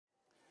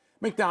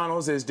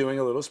McDonald's is doing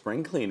a little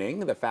spring cleaning.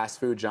 The fast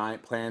food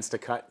giant plans to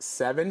cut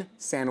 7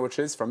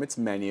 sandwiches from its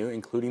menu,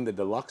 including the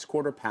deluxe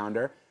quarter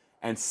pounder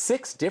and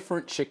 6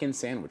 different chicken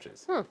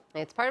sandwiches.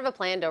 It's part of a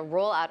plan to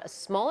roll out a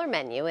smaller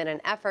menu in an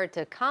effort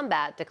to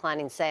combat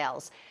declining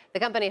sales.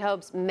 The company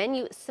hopes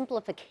menu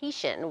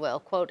simplification will,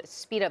 quote,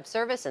 speed up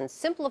service and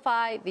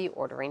simplify the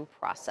ordering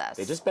process.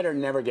 They just better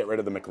never get rid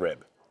of the McRib.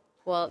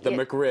 Well, the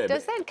McRib.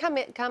 Does that come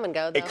and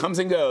go, though? It comes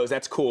and goes.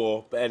 That's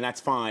cool, and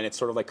that's fine. It's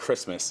sort of like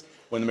Christmas.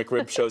 When the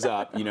McRib shows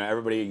up, you know,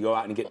 everybody go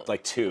out and get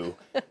like 2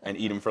 and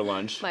eat them for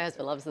lunch. My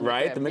husband loves the McRib.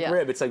 Right? The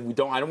McRib. It's like, I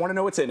don't want to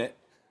know what's in it.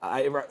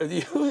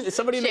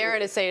 Somebody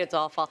Sharon is saying it's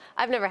awful.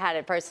 I've never had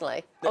it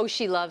personally. Oh,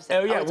 she loves it.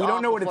 Oh, yeah. We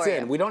don't know what it's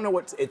in. You. We don't know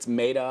what it's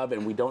made of,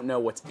 and we don't know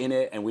what's in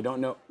it, and we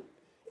don't know.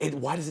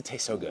 Why does it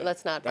taste so good?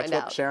 Let's not find out.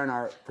 That's what Sharon,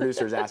 our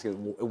producer, is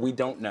asking. We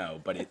don't know,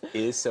 but it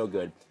is so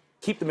good.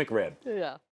 Keep the McRib. Yeah.